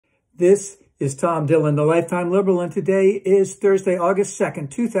This is Tom Dillon, the Lifetime Liberal, and today is Thursday, August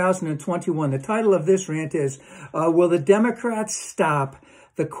 2nd, 2021. The title of this rant is, will the Democrats stop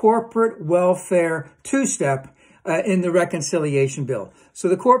the corporate welfare two-step in the reconciliation bill? So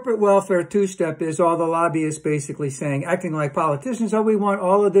the corporate welfare two-step is all the lobbyists basically saying, acting like politicians, oh, we want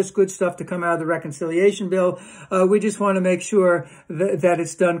all of this good stuff to come out of the reconciliation bill. We just want to make sure that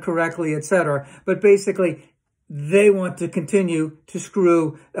it's done correctly, etc. But basically, they want to continue to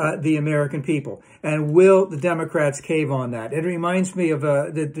screw the American people. And will the Democrats cave on that? It reminds me of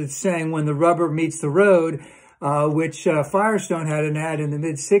the saying, when the rubber meets the road, which Firestone had an ad in the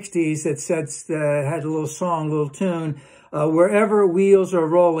mid-'60s that said, had a little song, a little tune, wherever wheels are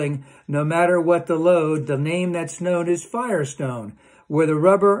rolling, no matter what the load, the name that's known is Firestone, where the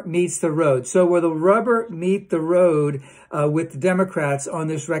rubber meets the road. So will the rubber meet the road with the Democrats on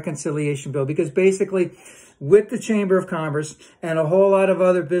this reconciliation bill? Because basically, with the Chamber of Commerce and a whole lot of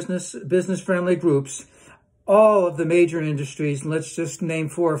other business-friendly groups, all of the major industries, and let's just name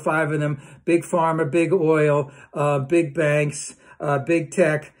 4 or 5 of them, big pharma, big oil, big banks, big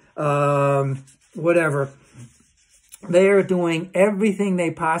tech, whatever, they are doing everything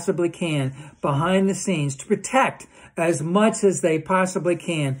they possibly can behind the scenes to protect as much as they possibly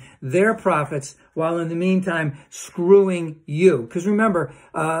can their profits, while in the meantime screwing you. Because remember,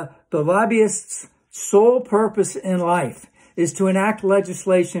 the lobbyists' sole purpose in life is to enact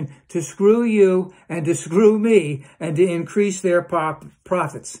legislation to screw you and to screw me and to increase their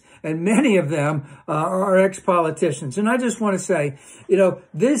profits. And many of them are ex-politicians. And I just want to say,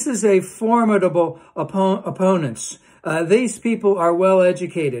 this is a formidable opponents. These people are well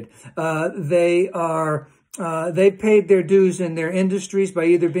educated. They've paid their dues in their industries by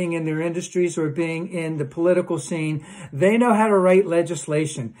either being in their industries or being in the political scene. They know how to write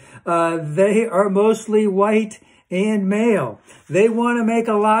legislation. They are mostly white and male. They want to make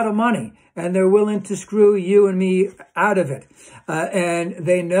a lot of money, and they're willing to screw you and me out of it. And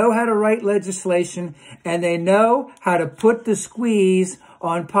they know how to write legislation, and they know how to put the squeeze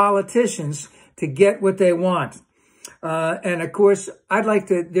on politicians to get what they want. And of course,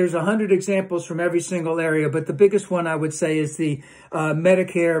 there's 100 examples from every single area, but the biggest one I would say is the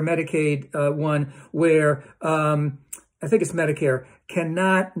Medicare, Medicaid one, where I think it's Medicare,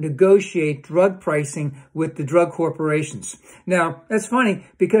 cannot negotiate drug pricing with the drug corporations. Now, that's funny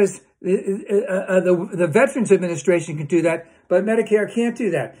because the Veterans Administration can do that, but Medicare can't do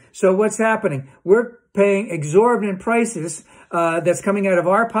that. So what's happening? We're paying exorbitant prices that's coming out of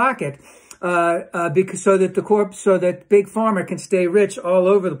our pocket because so that big pharma can stay rich all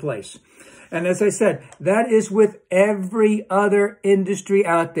over the place. And as I said, that is with every other industry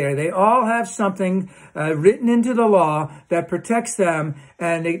out there. They all have something written into the law that protects them,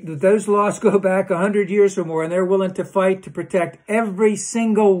 and those laws go back 100 years or more, and they're willing to fight to protect every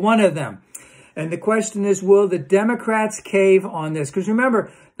single one of them. And the question is, will the Democrats cave on this? Because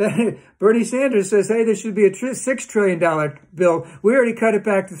remember, Bernie Sanders says, hey, this should be a $6 trillion bill. We already cut it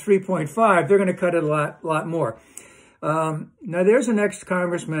back to 3.5. They're going to cut it a lot more. Now, there's an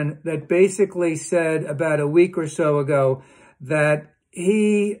ex-congressman that basically said about a week or so ago that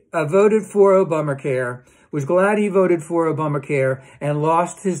he voted for Obamacare, was glad he voted for Obamacare, and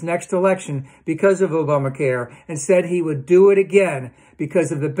lost his next election because of Obamacare, and said he would do it again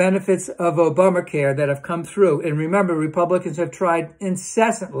because of the benefits of Obamacare that have come through. And remember, Republicans have tried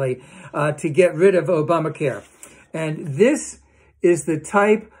incessantly to get rid of Obamacare. And this is the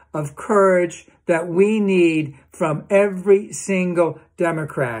type of courage that we need from every single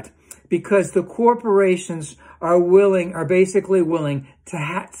Democrat, because the corporations are basically willing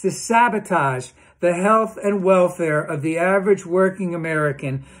to sabotage the health and welfare of the average working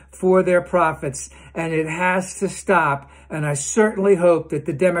American for their profits, and it has to stop. And I certainly hope that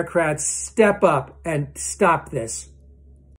the Democrats step up and stop this.